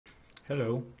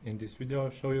Hello, in this video I'll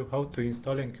show you how to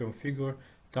install and configure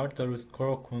Tartarus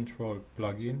Core Control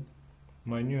plugin,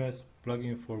 my newest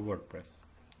plugin for WordPress.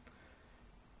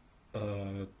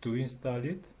 To install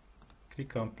it,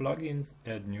 click on Plugins,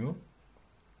 Add New,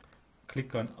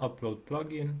 click on Upload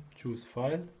Plugin, choose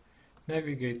File,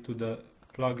 navigate to the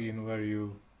plugin where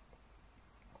you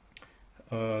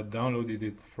downloaded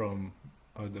it from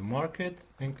the market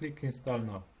and click Install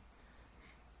Now.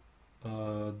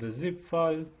 The zip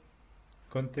file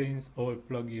contains all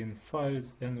plugin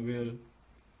files and will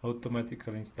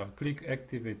automatically install. Click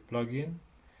Activate Plugin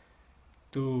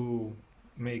to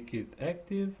make it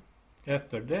active.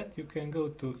 After that, you can go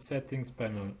to Settings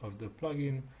panel of the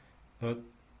plugin.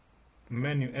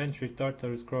 Menu entry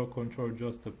Tartarus Core Control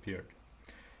just appeared.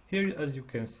 Here, as you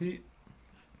can see,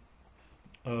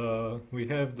 we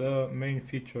have the main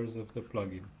features of the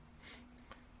plugin.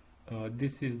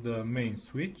 This is the main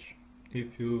switch.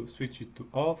 If you switch it to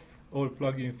off, all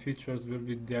plugin features will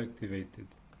be deactivated.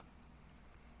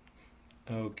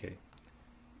 Okay.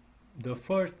 The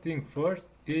first thing first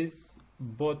is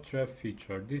bot trap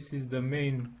feature. This is the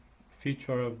main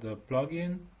feature of the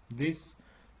plugin. This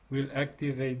will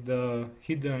activate the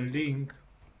hidden link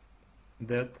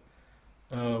that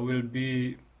will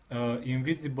be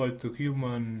invisible to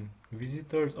human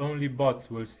visitors. Only bots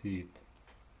will see it.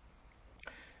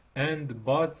 And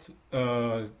bots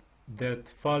that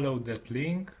follow that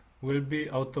link will be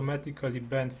automatically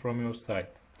banned from your site.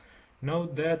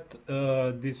 Note that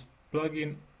this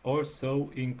plugin also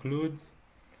includes,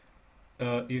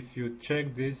 if you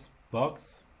check this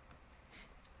box,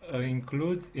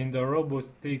 includes in the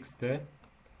robots.txt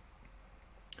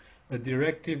a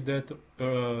directive that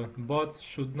bots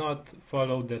should not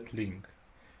follow that link.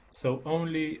 So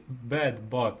only bad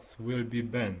bots will be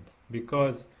banned,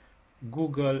 because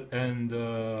Google and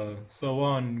so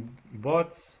on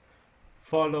bots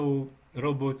follow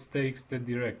robots.txt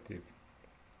directive,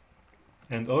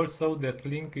 and also that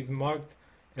link is marked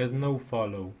as no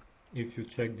follow if you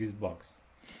check this box.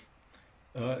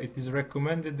 It is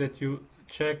recommended that you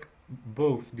check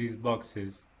both these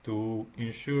boxes to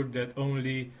ensure that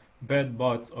only bad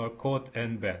bots are caught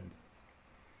and banned.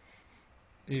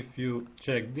 If you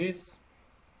check this,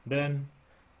 then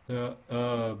the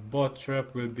bot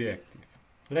trap will be active.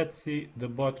 Let's see the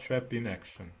bot trap in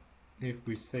action. If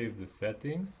we save the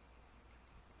settings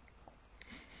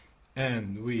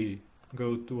and we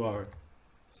go to our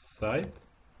site,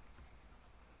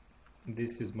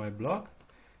 this is my blog.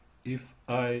 If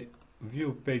I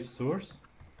view page source,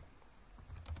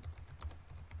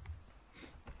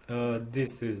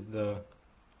 this is the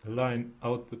line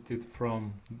outputted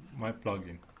from my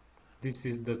plugin. This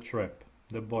is the trap,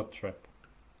 the bot trap.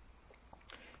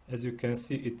 As you can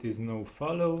see, it is no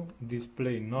follow,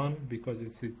 display none, because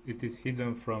it is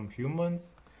hidden from humans.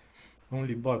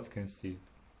 Only bots can see it.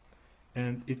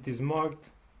 And it is marked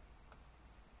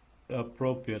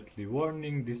appropriately.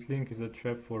 Warning, this link is a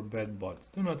trap for bad bots.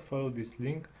 Do not follow this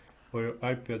link or your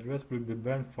IP address will be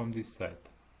banned from this site.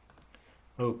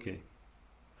 Okay.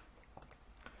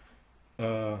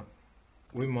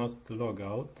 We must log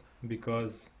out,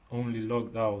 because only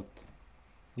logged out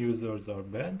users are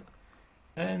banned.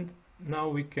 And now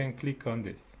we can click on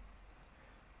this.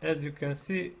 As you can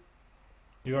see,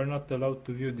 you are not allowed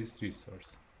to view this resource.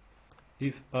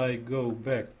 If I go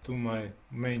back to my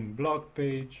main blog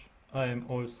page, I am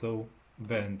also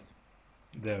banned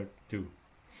there too.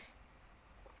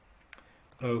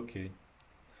 Okay.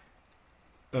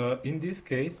 In this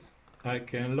case, I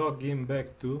can log in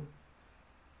back to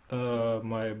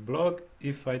my blog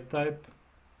if I type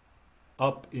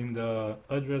up in the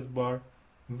address bar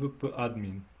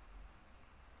wp-admin,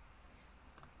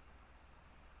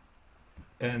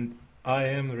 and I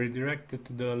am redirected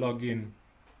to the login.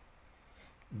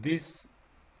 This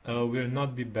will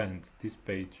not be banned, this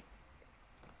page.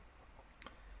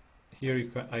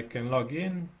 Here I can log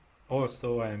in,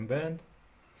 also I am banned,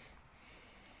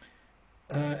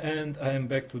 and I am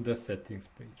back to the settings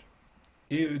page.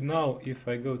 Now if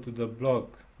I go to the blog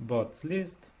bots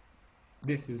list,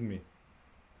 this is me.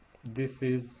 This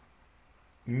is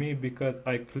me because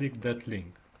I clicked that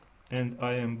link and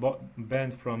I am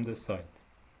banned from the site.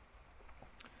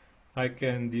 I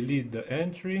can delete the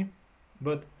entry,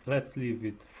 but let's leave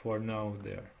it for now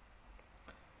there.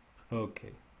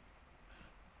 Okay.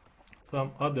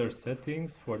 Some other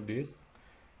settings for this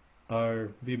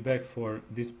are, be back for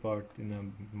this part in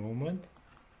a moment.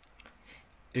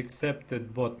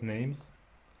 Accepted bot names.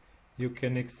 You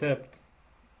can accept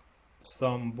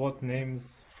some bot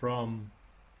names from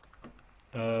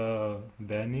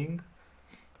banning,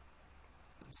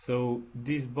 so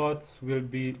these bots will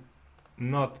be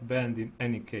not banned in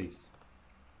any case.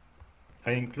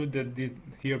 I included it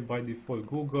here by default: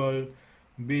 Google,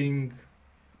 Bing,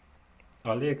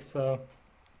 Alexa,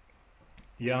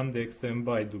 Yandex and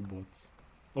Baidu bots,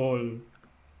 all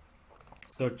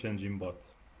search engine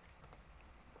bots.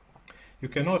 You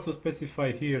can also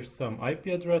specify here some IP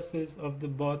addresses of the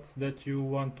bots that you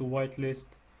want to whitelist.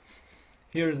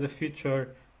 Here is a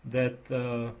feature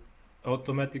that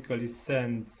automatically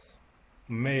sends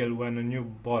mail when a new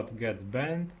bot gets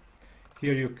banned.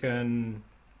 Here you can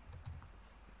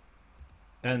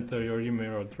enter your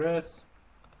email address.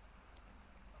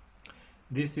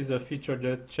 This is a feature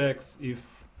that checks if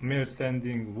mail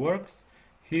sending works.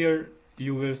 Here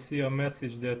you will see a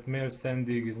message that mail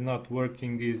sending is not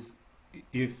working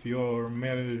if your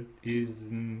mail is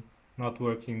not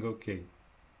working okay.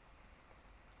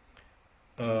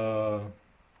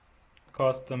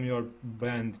 Custom your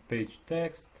banned page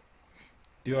text.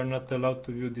 You are not allowed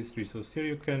to view this resource. Here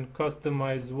you can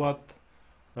customize what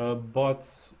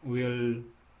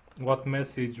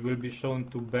message will be shown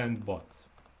to banned bots.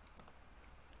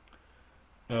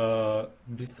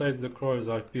 Besides the crawler's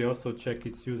IP, also check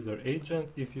its user agent.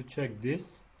 If you check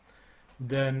this,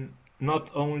 then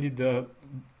not only the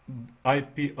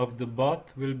IP of the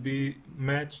bot will be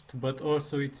matched, but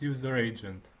also its user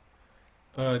agent.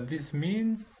 This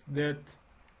means that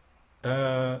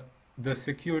the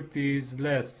security is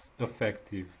less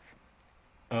effective.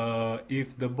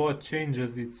 If the bot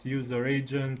changes its user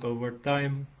agent over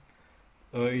time,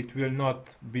 it will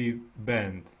not be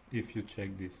banned if you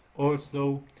check this.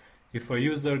 Also, if a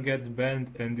user gets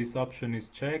banned and this option is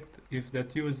checked, if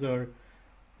that user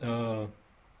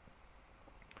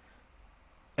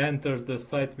enters the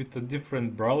site with a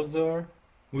different browser,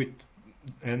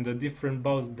 and a different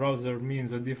browser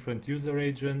means a different user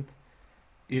agent,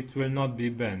 it will not be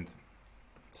banned.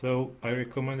 So I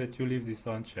recommend that you leave this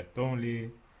unchecked.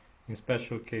 Only in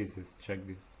special cases check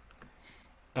this.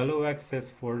 Allow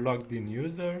access for logged in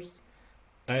users.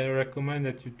 I recommend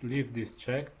that you leave this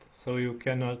checked so you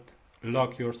cannot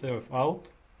lock yourself out.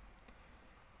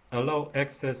 Allow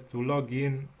access to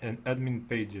login and admin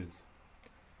pages.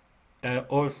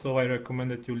 Also I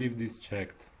recommend that you leave this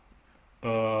checked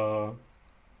to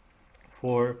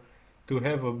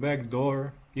have a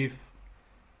backdoor if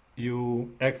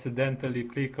you accidentally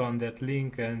click on that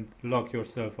link and lock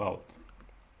yourself out.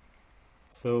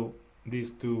 So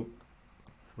these two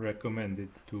recommended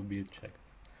to be checked.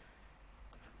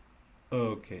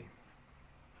 Okay.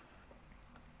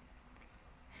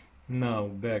 Now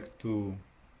back to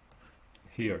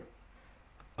here.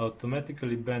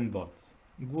 Automatically ban bots.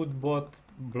 Good bot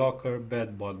blocker,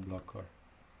 bad bot blocker.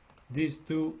 These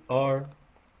two are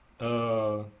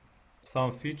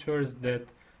some features that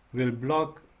will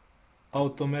block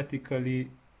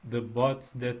automatically the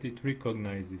bots that it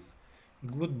recognizes.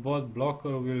 Good bot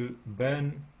blocker will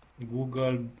ban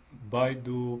Google,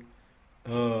 Baidu,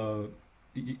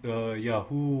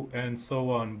 Yahoo and so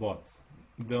on bots,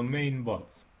 the main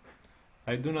bots.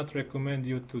 I do not recommend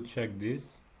you to check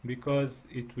this because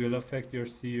it will affect your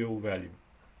SEO value.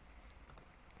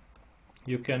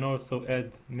 You can also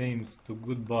add names to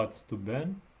good bots to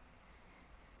ban.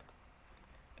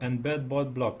 And bad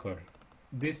bot blocker.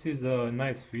 This is a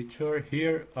nice feature.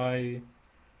 Here I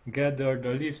gathered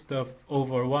a list of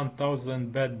over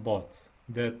 1000 bad bots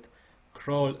that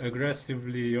crawl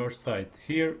aggressively your site.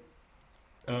 Here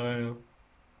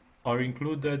are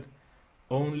included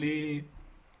only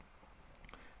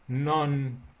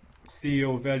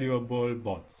non-SEO valuable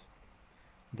bots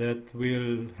that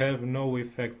will have no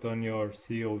effect on your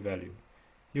SEO value.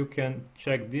 You can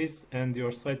check this and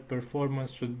your site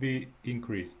performance should be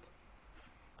increased.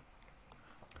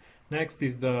 Next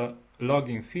is the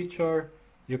logging feature.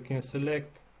 You can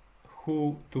select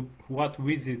what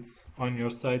visits on your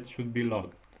site should be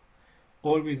logged.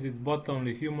 All visits bot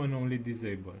only, human only,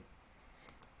 disable.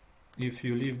 If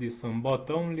you leave this on bot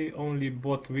only, only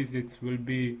bot visits will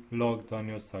be logged on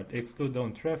your site. Exclude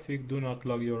own traffic, do not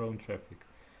log your own traffic.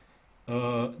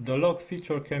 The log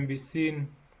feature can be seen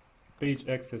page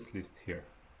access list here.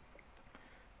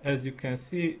 As you can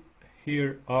see,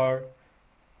 here are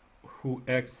who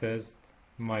accessed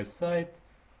my site,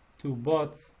 2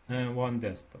 bots and 1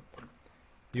 desktop.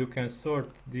 You can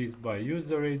sort this by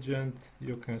user agent,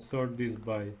 you can sort this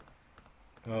by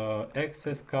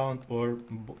access count or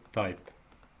type.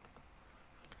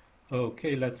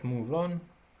 Okay, let's move on.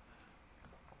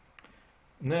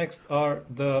 Next are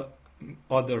the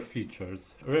other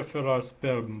features. Referral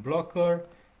spam blocker.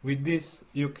 With this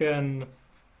you can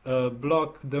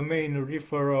block the main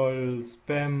referral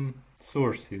spam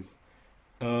sources.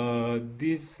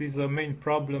 This is a main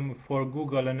problem for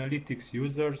Google Analytics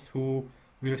users who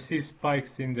will see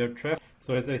spikes in their traffic.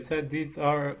 So as I said, these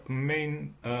are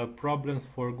main problems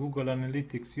for Google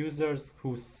Analytics users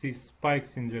who see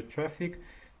spikes in their traffic.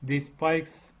 These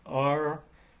spikes are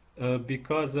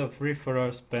because of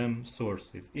referral spam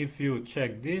sources. If you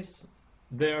check this,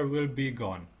 they will be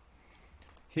gone.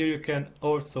 Here you can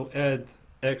also add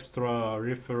extra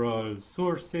referral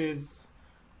sources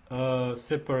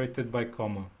separated by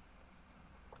comma.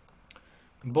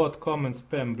 Bot comment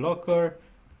spam blocker.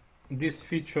 This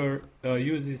feature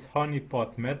uses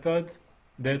honeypot method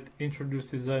that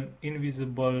introduces an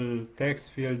invisible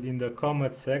text field in the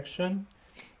comment section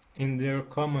in their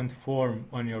comment form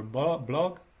on your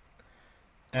blog,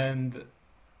 and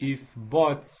if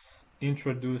bots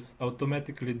introduce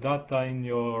automatically data in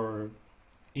your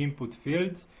input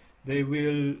fields, they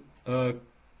will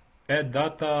add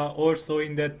data also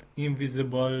in that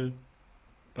invisible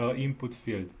input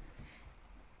field.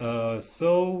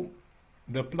 So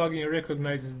the plugin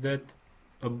recognizes that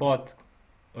a bot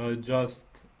just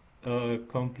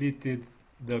completed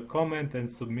the comment and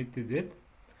submitted it,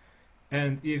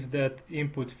 and if that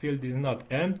input field is not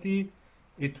empty,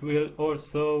 it will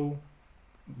also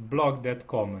block that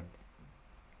comment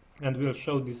and will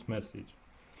show this message.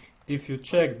 If you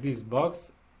check this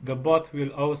box, the bot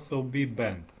will also be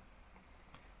banned.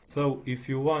 So if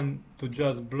you want to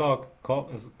just block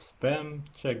spam,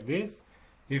 check this.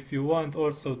 If you want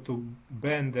also to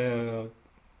ban the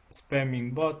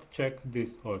spamming bot, check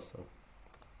this also.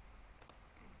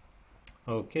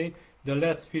 Okay, the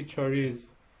last feature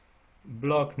is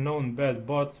block known bad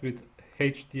bots with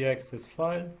htaccess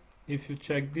file. If you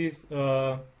check this,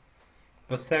 a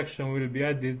section will be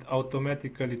added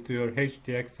automatically to your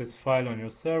htaccess file on your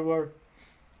server,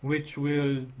 which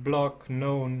will block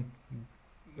known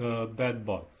bad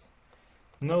bots.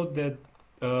 Note that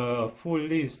a full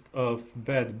list of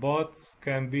bad bots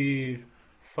can be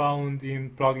found in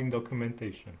plugin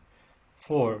documentation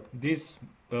for this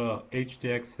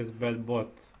htaccess bad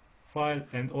bot file,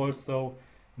 and also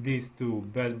these two,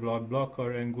 bad bot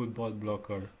blocker and good bot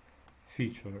blocker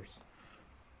features.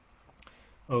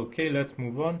 Okay, let's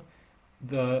move on.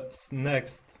 The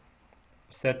next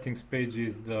settings page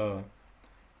is the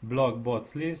blog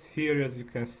bots list. Here, as you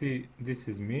can see, this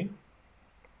is me.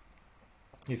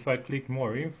 If I click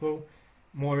more info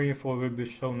will be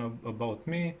shown about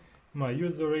me, my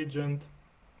user agent,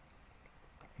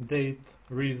 date,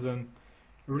 reason.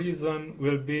 Reason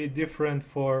will be different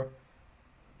for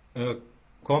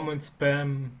comment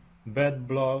spam, bad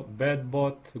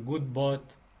bot, good bot,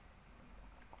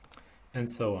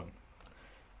 and so on.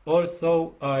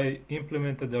 Also, I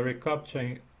implemented a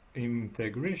reCAPTCHA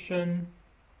integration.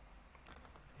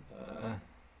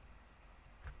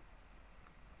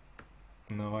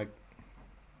 Now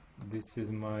this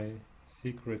is my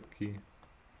secret key.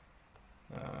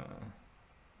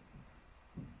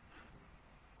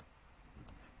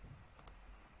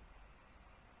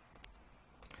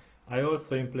 I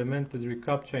also implemented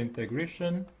reCAPTCHA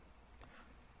integration.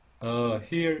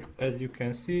 Here, as you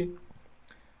can see,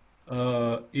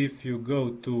 if you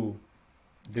go to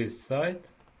this site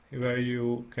where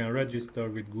you can register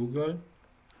with Google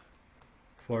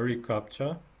for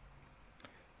reCAPTCHA,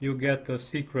 you get a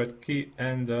secret key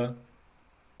and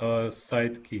a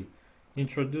site key.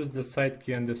 Introduce the site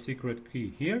key and the secret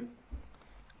key here,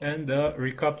 and the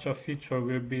reCAPTCHA feature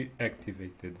will be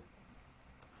activated.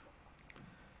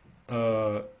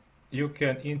 You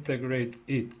can integrate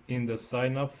it in the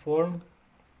sign up form,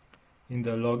 in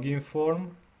the login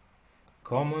form,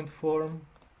 comment form,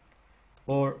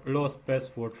 or lost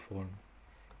password form.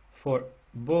 For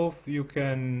both, you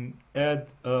can add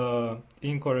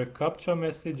incorrect CAPTCHA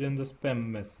message and the spam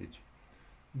message.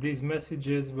 These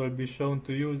messages will be shown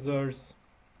to users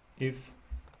if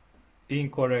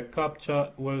incorrect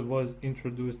CAPTCHA was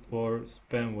introduced or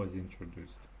spam was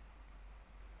introduced.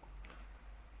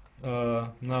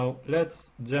 Now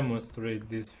let's demonstrate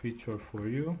this feature for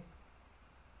you.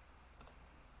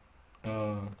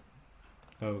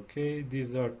 Okay,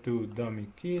 these are two dummy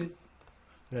keys.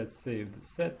 Let's save the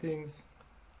settings.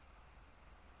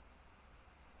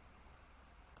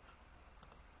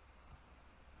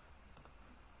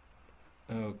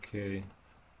 Okay.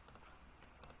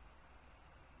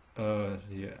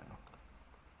 Yeah.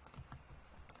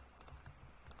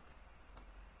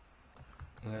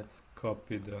 Let's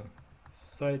copy the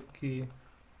site key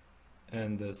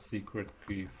and the secret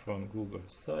key from Google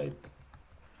site.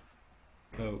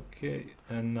 Okay,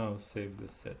 and now save the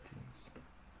settings.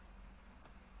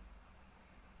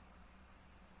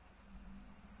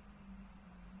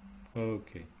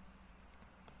 Okay.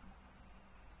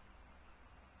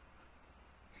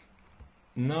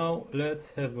 Now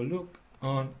let's have a look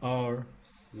on our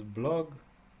blog.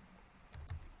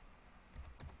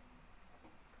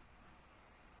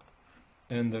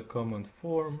 and the command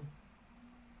form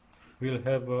will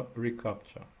have a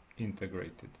reCAPTCHA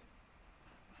integrated.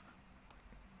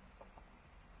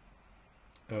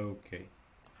 Okay.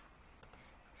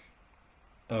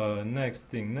 Next.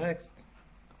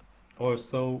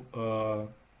 Also,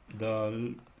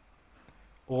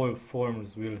 all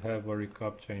forms will have a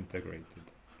reCAPTCHA integrated.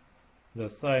 The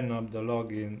sign up, the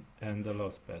login, and the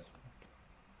lost password.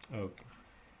 Okay.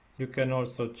 You can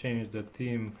also change the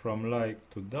theme from light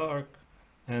to dark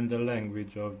and the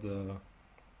language of the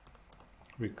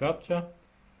reCAPTCHA.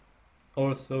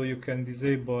 Also, you can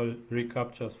disable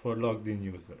reCAPTCHAs for logged in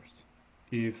users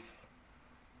if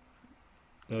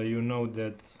you know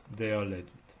that they are legit.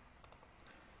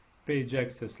 Page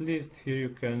access list. Here you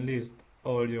can list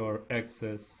all your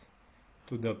access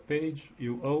to the page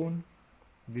you own.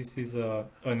 This is a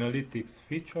analytics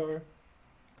feature.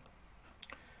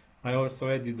 I also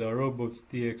added a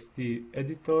robots.txt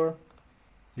editor.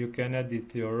 You can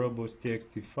edit your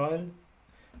robots.txt file.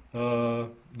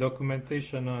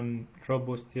 Documentation on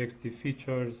robots.txt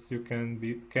features can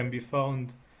be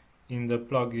found in the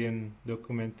plugin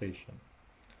documentation.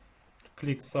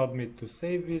 Click submit to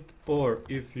save it, or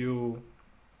if you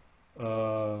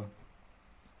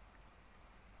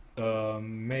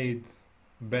made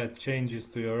bad changes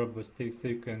to your robots.txt,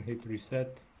 you can hit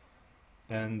reset,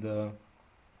 and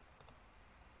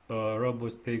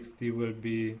robots.txt will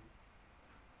be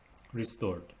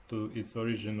restored to its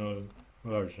original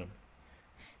version.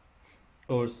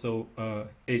 Also,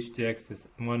 htaccess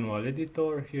manual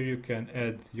editor. Here you can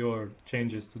add your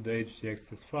changes to the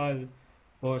htaccess file.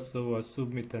 Also a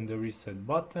submit and a reset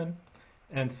button.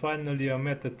 And finally, a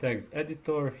meta tags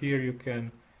editor. Here you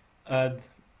can add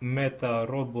meta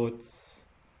robots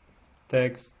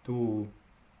tags to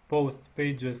post,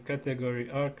 pages, category,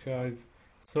 archive,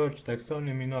 search,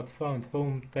 taxonomy, not found,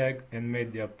 home tag, and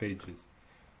media pages.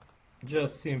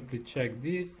 Just simply check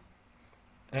these,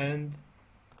 and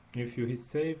if you hit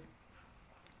save,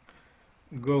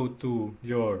 go to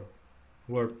your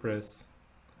WordPress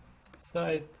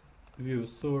site, view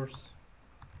source,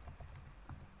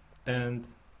 and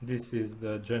this is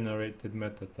the generated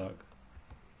meta tag.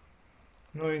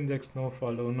 No index, no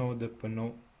follow, no dep,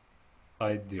 no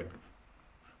idea.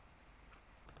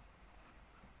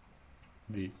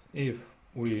 This. If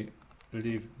we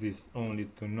leave this only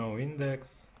to no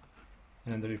index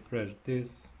and refresh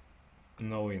this,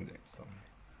 no index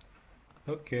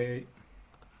only. Okay,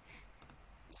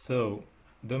 so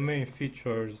the main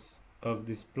features of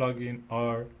this plugin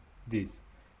are these: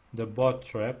 the bot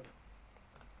trap.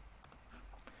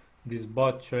 This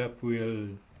bot trap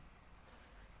will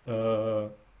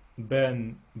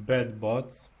ban bad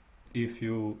bots if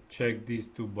you check these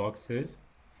two boxes.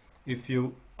 If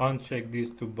you uncheck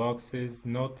these two boxes,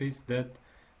 notice that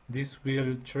this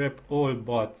will trap all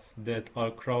bots that are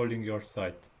crawling your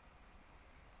site.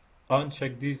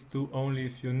 Uncheck these two only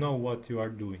if you know what you are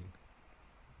doing.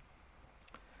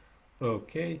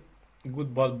 Okay,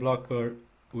 good bot blocker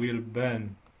will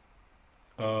ban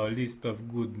a list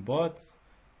of good bots.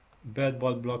 Bad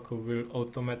bot blocker will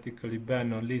automatically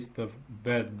ban a list of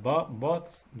bad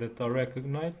bots that are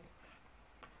recognized.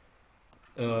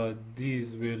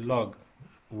 These will log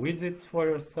visits for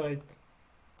your site.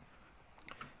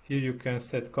 Here you can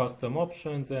set custom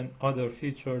options and other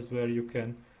features where you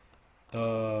can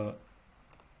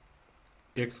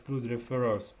exclude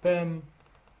referral spam,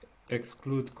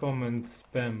 exclude comment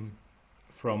spam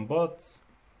from bots,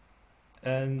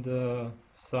 and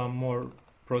some more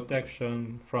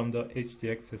protection from the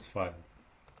htaccess file,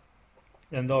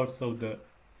 and also the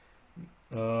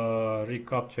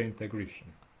reCAPTCHA integration.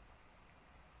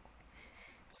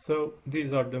 So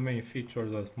these are the main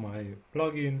features of my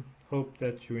plugin. Hope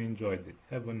that you enjoyed it.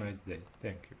 Have a nice day.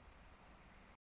 Thank you.